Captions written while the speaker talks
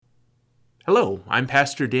Hello, I'm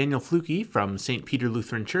Pastor Daniel Fluke from St. Peter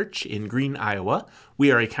Lutheran Church in Green, Iowa. We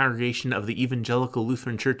are a congregation of the Evangelical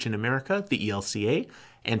Lutheran Church in America, the ELCA,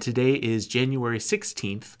 and today is January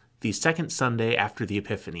 16th, the second Sunday after the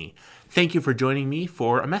Epiphany. Thank you for joining me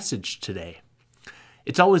for a message today.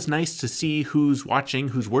 It's always nice to see who's watching,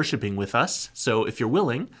 who's worshiping with us, so if you're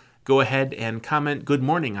willing, go ahead and comment good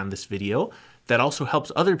morning on this video. That also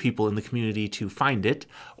helps other people in the community to find it,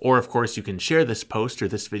 or of course you can share this post or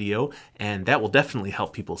this video, and that will definitely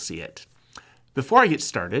help people see it. Before I get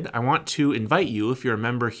started, I want to invite you, if you're a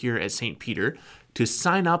member here at St. Peter, to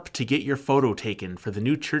sign up to get your photo taken for the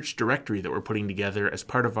new church directory that we're putting together as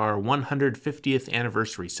part of our 150th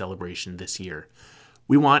anniversary celebration this year.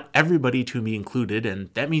 We want everybody to be included, and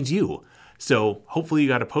that means you. So hopefully you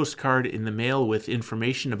got a postcard in the mail with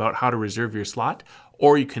information about how to reserve your slot,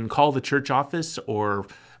 or you can call the church office,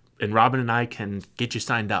 and Robin and I can get you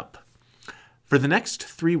signed up. For the next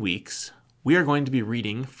 3 weeks, we are going to be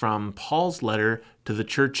reading from Paul's letter to the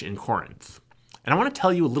church in Corinth. And I want to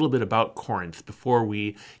tell you a little bit about Corinth before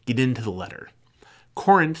we get into the letter.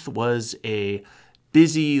 Corinth was a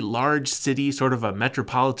busy, large city, sort of a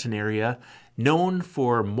metropolitan area, known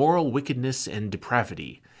for moral wickedness and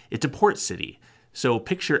depravity. It's a port city, so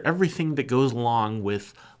picture everything that goes along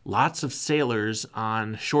with lots of sailors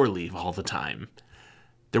on shore leave all the time.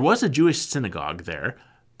 There was a Jewish synagogue there,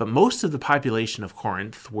 but most of the population of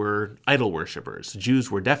Corinth were idol worshippers.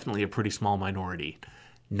 Jews were definitely a pretty small minority.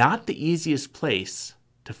 Not the easiest place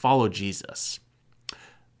to follow Jesus.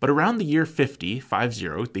 But around the year 50,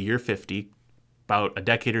 about a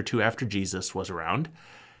decade or two after Jesus was around,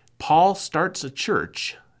 Paul starts a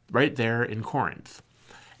church right there in Corinth.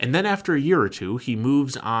 And then after a year or two, he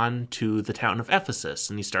moves on to the town of Ephesus,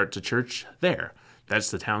 and he starts a church there. That's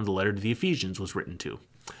the town the letter to the Ephesians was written to.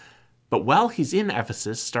 But while he's in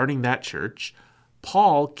Ephesus, starting that church,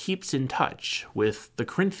 Paul keeps in touch with the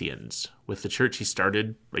Corinthians, with the church he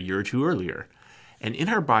started a year or two earlier. And in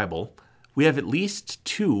our Bible, we have at least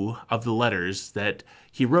 2 of the letters that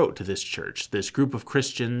he wrote to this church, this group of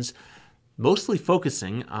Christians, mostly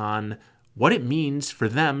focusing on what it means for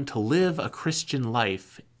them to live a Christian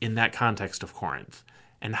life in that context of Corinth,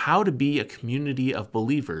 and how to be a community of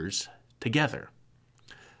believers together.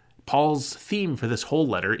 Paul's theme for this whole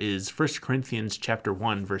letter is 1 Corinthians chapter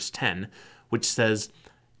 1, verse 10, which says,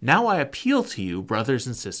 "Now I appeal to you, brothers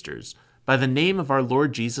and sisters, by the name of our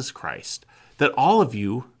Lord Jesus Christ, that all of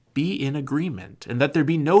you be in agreement, and that there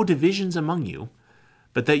be no divisions among you,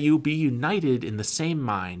 but that you be united in the same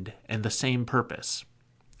mind and the same purpose."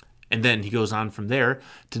 And then he goes on from there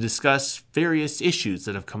to discuss various issues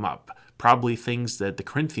that have come up, probably things that the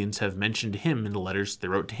Corinthians have mentioned to him in the letters they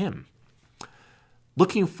wrote to him.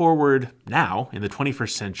 Looking forward now, in the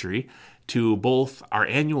 21st century, to both our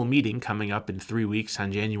annual meeting coming up in 3 weeks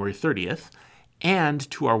on January 30th, and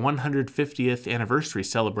to our 150th anniversary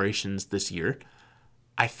celebrations this year,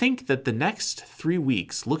 I think that the next 3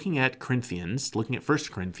 weeks, looking at 1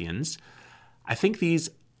 Corinthians, I think these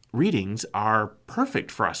readings are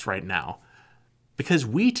perfect for us right now, because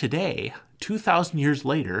we today, 2,000 years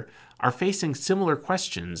later, are facing similar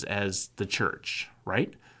questions as the church,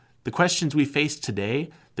 right? The questions we face today,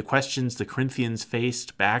 the questions the Corinthians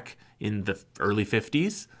faced back in the early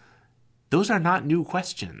 50s, those are not new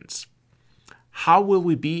questions. How will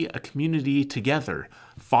we be a community together,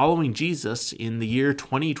 following Jesus in the year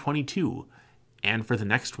 2022 and for the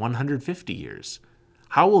next 150 years?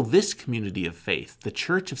 How will this community of faith, the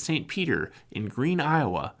Church of St. Peter in Green,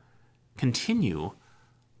 Iowa, continue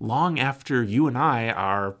long after you and I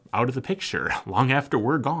are out of the picture, long after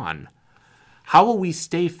we're gone? How will we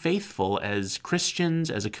stay faithful as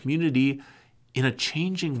Christians, as a community in a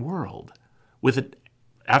changing world,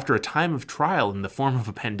 after a time of trial in the form of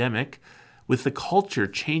a pandemic, with the culture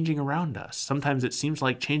changing around us? Sometimes it seems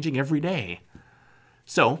like changing every day.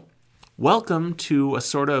 So, welcome to a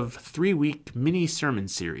sort of 3-week mini sermon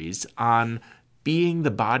series on being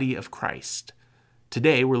the body of Christ.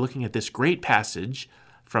 Today we're looking at this great passage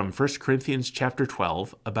from 1 Corinthians chapter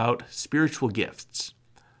 12 about spiritual gifts.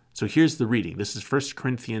 So here's the reading. This is 1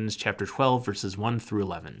 Corinthians chapter 12, verses 1 through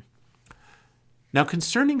 11. "Now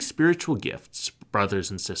concerning spiritual gifts,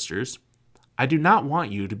 brothers and sisters, I do not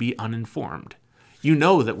want you to be uninformed. You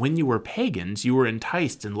know that when you were pagans, you were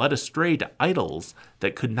enticed and led astray to idols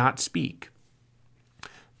that could not speak.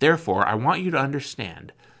 Therefore, I want you to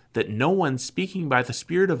understand that no one speaking by the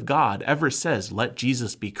Spirit of God ever says, 'Let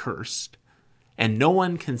Jesus be cursed,' and no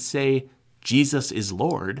one can say, 'Jesus is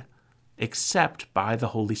Lord,' except by the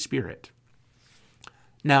Holy Spirit.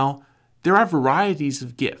 Now, there are varieties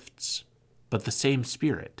of gifts, but the same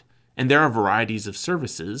Spirit, and there are varieties of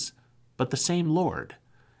services, but the same Lord.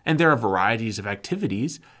 And there are varieties of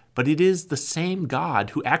activities, but it is the same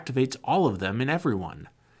God who activates all of them in everyone.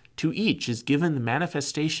 To each is given the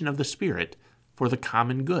manifestation of the Spirit for the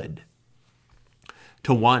common good.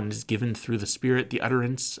 To one is given through the Spirit the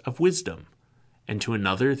utterance of wisdom, and to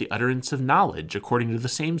another the utterance of knowledge according to the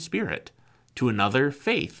same Spirit, to another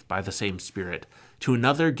faith by the same Spirit, to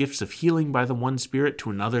another gifts of healing by the one Spirit, to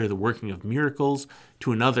another the working of miracles,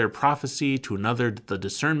 to another prophecy, to another the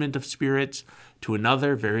discernment of spirits, to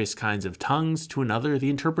another various kinds of tongues, to another the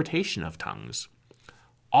interpretation of tongues.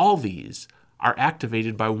 All these are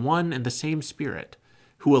activated by one and the same Spirit,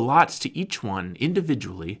 who allots to each one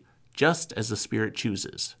individually just as the Spirit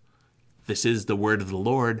chooses. This is the word of the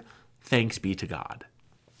Lord. Thanks be to God.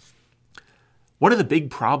 One of the big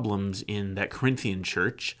problems in that Corinthian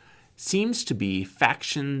church seems to be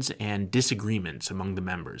factions and disagreements among the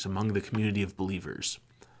members, among the community of believers.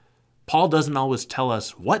 Paul doesn't always tell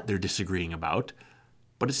us what they're disagreeing about,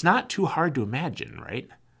 but it's not too hard to imagine, right?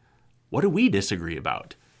 What do we disagree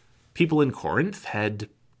about? People in Corinth had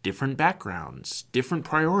different backgrounds, different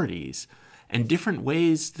priorities, and different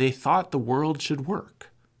ways they thought the world should work,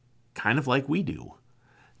 kind of like we do.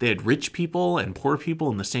 They had rich people and poor people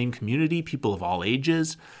in the same community, people of all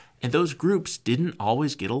ages, and those groups didn't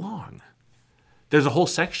always get along. There's a whole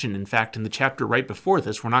section, in fact, in the chapter right before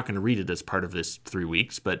this. We're not going to read it as part of this 3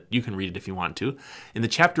 weeks, but you can read it if you want to. In the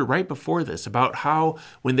chapter right before this, about how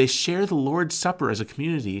when they share the Lord's Supper as a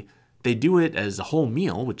community, they do it as a whole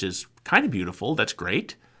meal, which is kind of beautiful. That's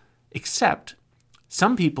great. Except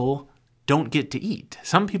some people don't get to eat.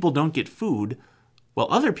 Some people don't get food, while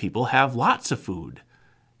other people have lots of food.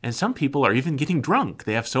 And some people are even getting drunk.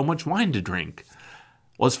 They have so much wine to drink.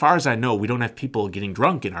 Well, as far as I know, we don't have people getting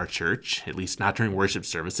drunk in our church, at least not during worship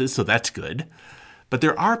services, so that's good. But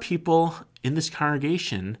there are people in this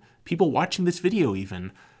congregation, people watching this video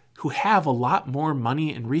even, who have a lot more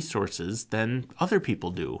money and resources than other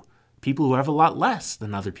people do. People who have a lot less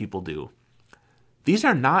than other people do. These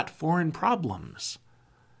are not foreign problems.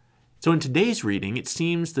 So in today's reading, it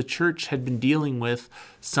seems the church had been dealing with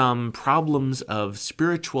some problems of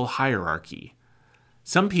spiritual hierarchy.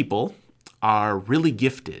 Some people are really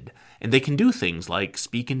gifted, and they can do things like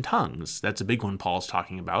speak in tongues. That's a big one Paul's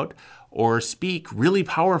talking about. Or speak really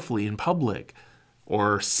powerfully in public.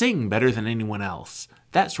 Or sing better than anyone else.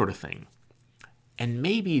 That sort of thing. And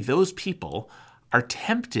maybe those people are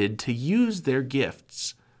tempted to use their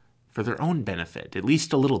gifts for their own benefit, at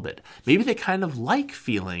least a little bit. Maybe they kind of like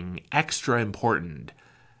feeling extra important,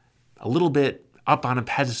 a little bit up on a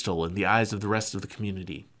pedestal in the eyes of the rest of the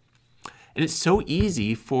community. And it's so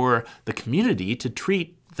easy for the community to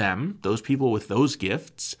treat them, those people with those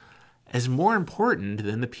gifts, as more important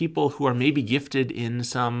than the people who are maybe gifted in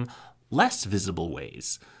some less visible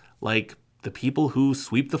ways, like the people who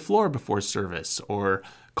sweep the floor before service, or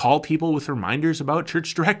call people with reminders about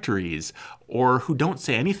church directories, or who don't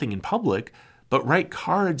say anything in public, but write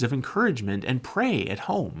cards of encouragement and pray at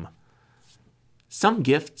home. Some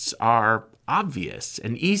gifts are obvious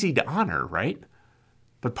and easy to honor, right?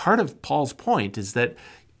 But part of Paul's point is that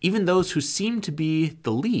even those who seem to be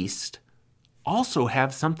the least also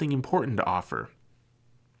have something important to offer.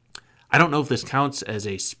 I don't know if this counts as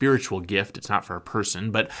a spiritual gift, it's not for a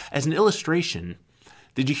person, but as an illustration,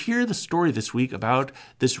 did you hear the story this week about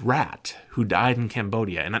this rat who died in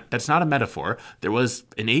Cambodia? And that's not a metaphor. There was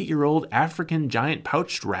an 8-year-old African giant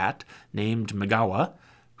pouched rat named Magawa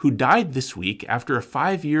who died this week after a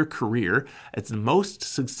 5-year career as the most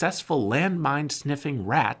successful landmine sniffing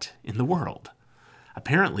rat in the world.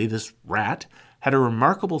 Apparently, this rat had a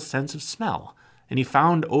remarkable sense of smell, and he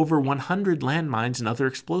found over 100 landmines and other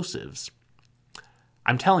explosives.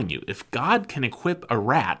 I'm telling you, if God can equip a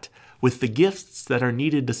rat with the gifts that are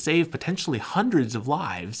needed to save potentially hundreds of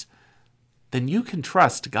lives, then you can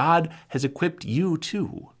trust God has equipped you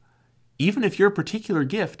too, even if your particular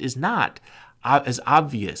gift is not as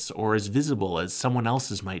obvious or as visible as someone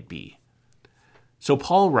else's might be. So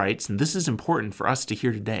Paul writes, and this is important for us to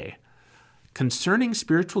hear today, concerning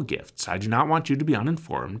spiritual gifts, I do not want you to be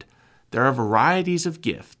uninformed. There are varieties of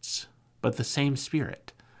gifts, but the same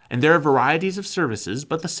Spirit. And there are varieties of services,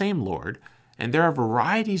 but the same Lord. And there are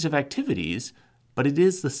varieties of activities, but it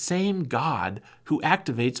is the same God who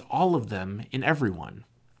activates all of them in everyone.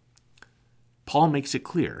 Paul makes it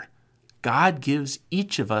clear. God gives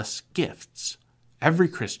each of us gifts. Every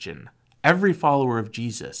Christian, every follower of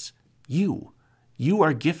Jesus, you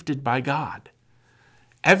are gifted by God.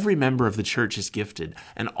 Every member of the church is gifted,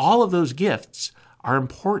 and all of those gifts are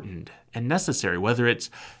important and necessary, whether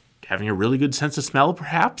it's having a really good sense of smell,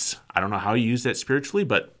 perhaps. I don't know how you use that spiritually,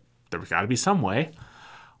 but there's got to be some way.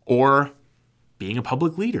 Or being a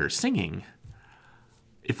public leader, singing.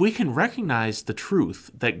 If we can recognize the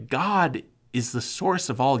truth that God is the source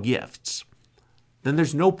of all gifts, then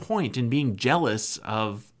there's no point in being jealous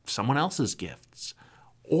of someone else's gifts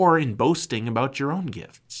or in boasting about your own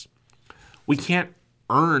gifts. We can't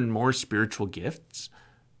earn more spiritual gifts.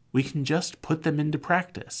 We can just put them into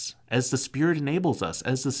practice as the Spirit enables us,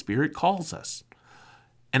 as the Spirit calls us.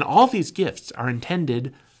 And all these gifts are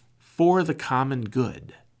intended for the common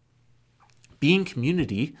good. Being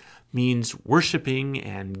community means worshiping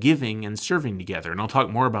and giving and serving together, and I'll talk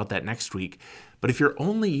more about that next week. But if you're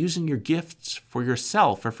only using your gifts for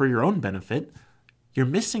yourself or for your own benefit, you're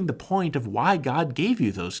missing the point of why God gave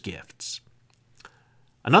you those gifts.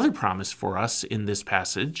 Another promise for us in this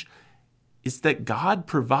passage is that God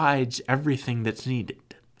provides everything that's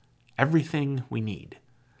needed, everything we need.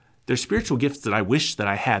 There's spiritual gifts that I wish that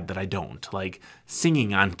I had that I don't, like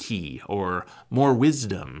singing on key or more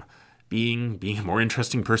wisdom, being a more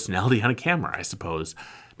interesting personality on a camera, I suppose,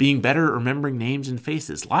 being better at remembering names and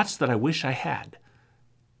faces, lots that I wish I had.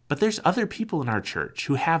 But there's other people in our church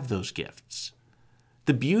who have those gifts.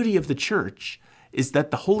 The beauty of the church is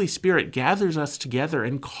that the Holy Spirit gathers us together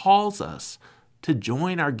and calls us to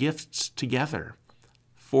join our gifts together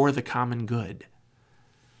for the common good.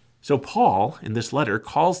 So Paul, in this letter,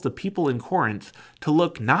 calls the people in Corinth to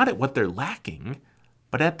look not at what they're lacking,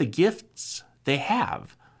 but at the gifts they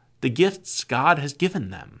have, the gifts God has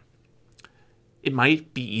given them. It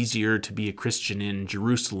might be easier to be a Christian in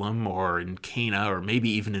Jerusalem or in Cana or maybe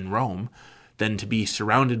even in Rome than to be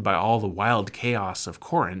surrounded by all the wild chaos of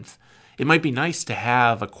Corinth. It might be nice to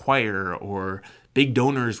have a choir or big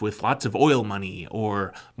donors with lots of oil money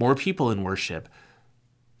or more people in worship.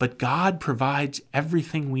 But God provides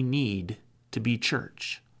everything we need to be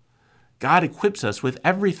church. God equips us with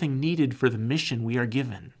everything needed for the mission we are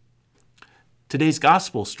given. Today's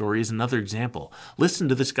gospel story is another example. Listen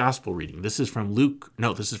to this gospel reading. This is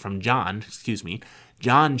from John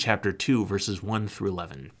chapter 2, verses 1 through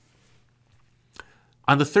 11.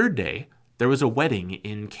 On the third day, there was a wedding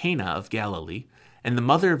in Cana of Galilee, and the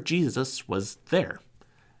mother of Jesus was there.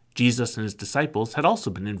 Jesus and his disciples had also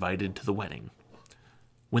been invited to the wedding.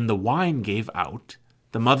 When the wine gave out,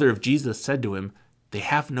 the mother of Jesus said to him, "They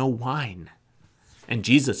have no wine." And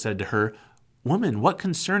Jesus said to her, "Woman, what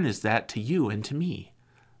concern is that to you and to me?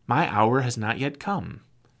 My hour has not yet come."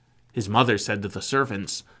 His mother said to the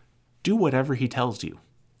servants, "Do whatever he tells you."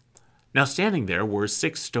 Now standing there were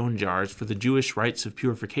 6 stone jars for the Jewish rites of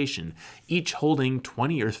purification, each holding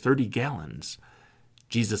 20 or 30 gallons.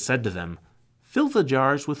 Jesus said to them, "Fill the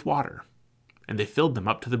jars with water." And they filled them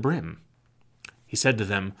up to the brim. He said to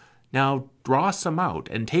them, "Now draw some out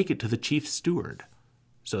and take it to the chief steward."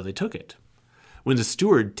 So they took it. When the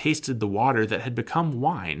steward tasted the water that had become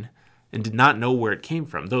wine, and did not know where it came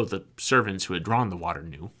from, though the servants who had drawn the water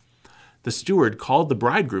knew, the steward called the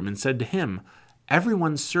bridegroom and said to him,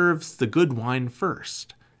 "Everyone serves the good wine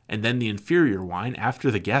first, and then the inferior wine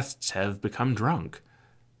after the guests have become drunk.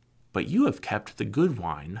 But you have kept the good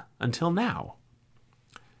wine until now."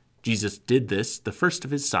 Jesus did this, the first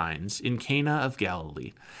of his signs, in Cana of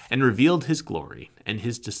Galilee, and revealed his glory, and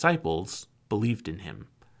his disciples believed in him.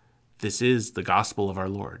 This is the gospel of our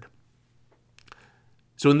Lord.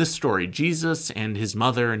 So in this story, Jesus and his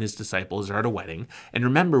mother and his disciples are at a wedding. And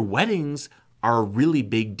remember, weddings are a really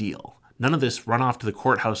big deal. None of this run off to the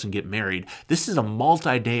courthouse and get married. This is a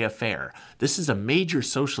multi-day affair. This is a major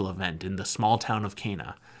social event in the small town of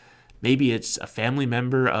Cana. Maybe it's a family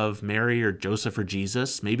member of Mary or Joseph or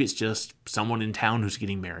Jesus. Maybe it's just someone in town who's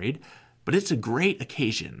getting married. But it's a great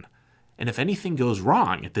occasion. And if anything goes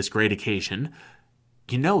wrong at this great occasion,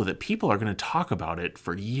 you know that people are going to talk about it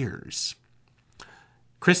for years.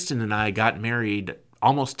 Kristen and I got married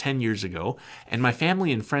almost 10 years ago, and my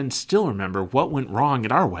family and friends still remember what went wrong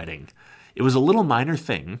at our wedding. It was a little minor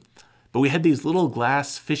thing, but we had these little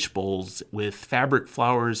glass fish bowls with fabric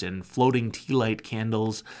flowers and floating tea light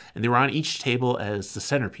candles, and they were on each table as the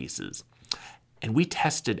centerpieces. And we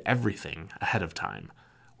tested everything ahead of time.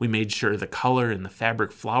 We made sure the color in the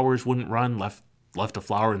fabric flowers wouldn't run, left a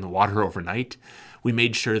flower in the water overnight. We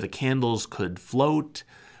made sure the candles could float.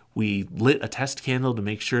 We lit a test candle to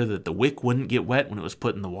make sure that the wick wouldn't get wet when it was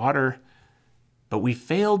put in the water. But we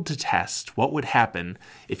failed to test what would happen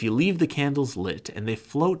if you leave the candles lit and they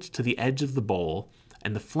float to the edge of the bowl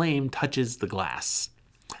and the flame touches the glass.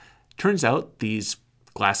 Turns out these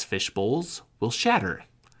glass fish bowls will shatter.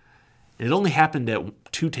 And it only happened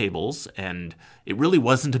at 2 tables, and it really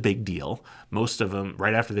wasn't a big deal. Most of them,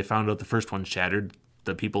 right after they found out the first one shattered,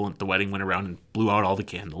 the people at the wedding went around and blew out all the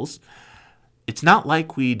candles. It's not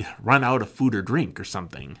like we'd run out of food or drink or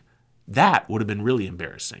something. That would have been really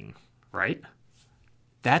embarrassing, right?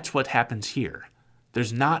 That's what happens here.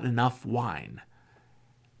 There's not enough wine.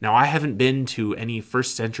 Now, I haven't been to any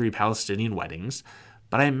first century Palestinian weddings,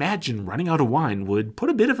 but I imagine running out of wine would put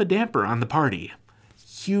a bit of a damper on the party.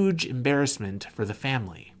 Huge embarrassment for the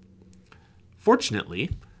family.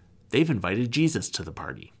 Fortunately, they've invited Jesus to the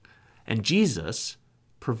party, and Jesus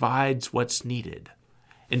provides what's needed.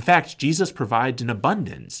 In fact, Jesus provides in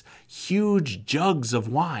abundance, huge jugs of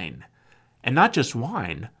wine. And not just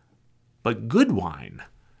wine, but good wine.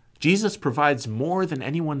 Jesus provides more than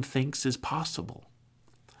anyone thinks is possible.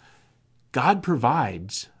 God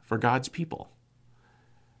provides for God's people.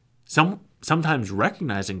 Sometimes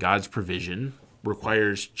recognizing God's provision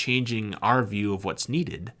requires changing our view of what's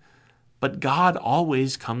needed, but God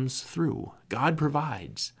always comes through. God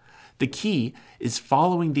provides. The key is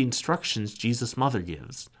following the instructions Jesus' mother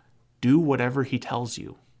gives. Do whatever he tells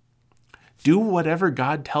you. Do whatever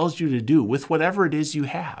God tells you to do with whatever it is you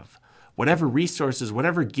have, whatever resources,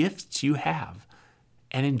 whatever gifts you have.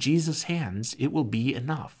 And in Jesus' hands, it will be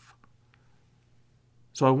enough.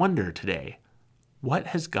 So I wonder today, what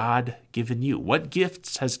has God given you? What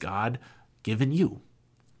gifts has God given you?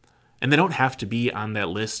 And they don't have to be on that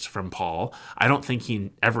list from Paul. I don't think he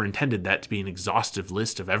ever intended that to be an exhaustive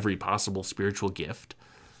list of every possible spiritual gift.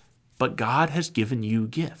 But God has given you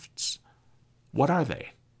gifts. What are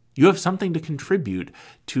they? You have something to contribute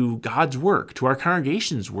to God's work, to our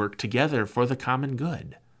congregation's work together for the common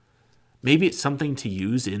good. Maybe it's something to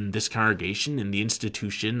use in this congregation, in the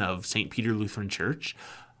institution of St. Peter Lutheran Church.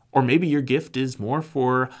 Or maybe your gift is more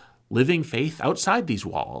for living faith outside these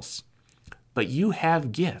walls. But you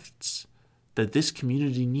have gifts that this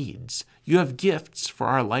community needs. You have gifts for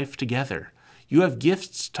our life together. You have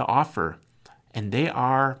gifts to offer, and they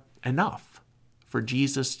are enough for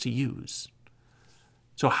Jesus to use.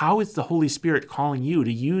 So how is the Holy Spirit calling you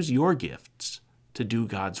to use your gifts to do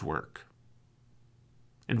God's work?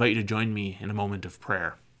 I invite you to join me in a moment of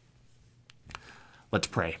prayer. Let's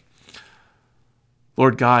pray.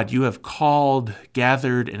 Lord God, you have called,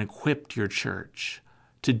 gathered, and equipped your church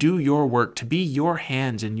to do your work, to be your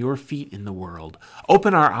hands and your feet in the world.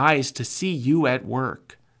 Open our eyes to see you at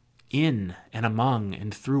work, in and among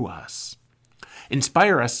and through us.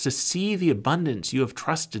 Inspire us to see the abundance you have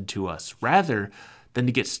trusted to us, rather than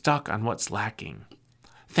to get stuck on what's lacking.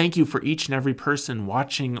 Thank you for each and every person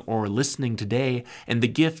watching or listening today and the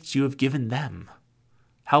gifts you have given them.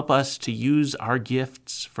 Help us to use our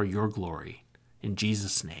gifts for your glory. In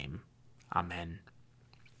Jesus' name, amen.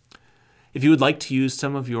 If you would like to use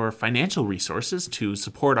some of your financial resources to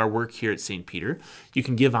support our work here at St. Peter, you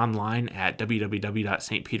can give online at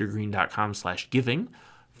www.stpetergreen.com/giving.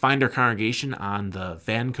 Find our congregation on the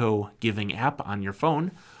Vanco Giving app on your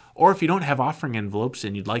phone. Or if you don't have offering envelopes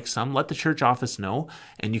and you'd like some, let the church office know,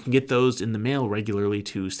 and you can get those in the mail regularly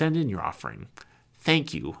to send in your offering.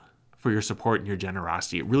 Thank you for your support and your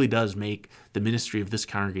generosity. It really does make the ministry of this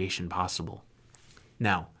congregation possible.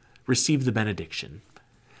 Now, receive the benediction.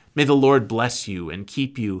 May the Lord bless you and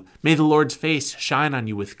keep you. May the Lord's face shine on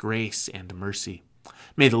you with grace and mercy.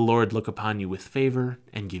 May the Lord look upon you with favor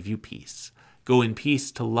and give you peace. Go in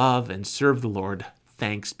peace to love and serve the Lord.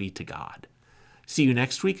 Thanks be to God. See you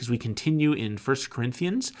next week as we continue in 1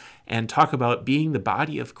 Corinthians and talk about being the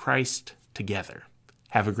body of Christ together.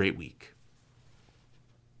 Have a great week.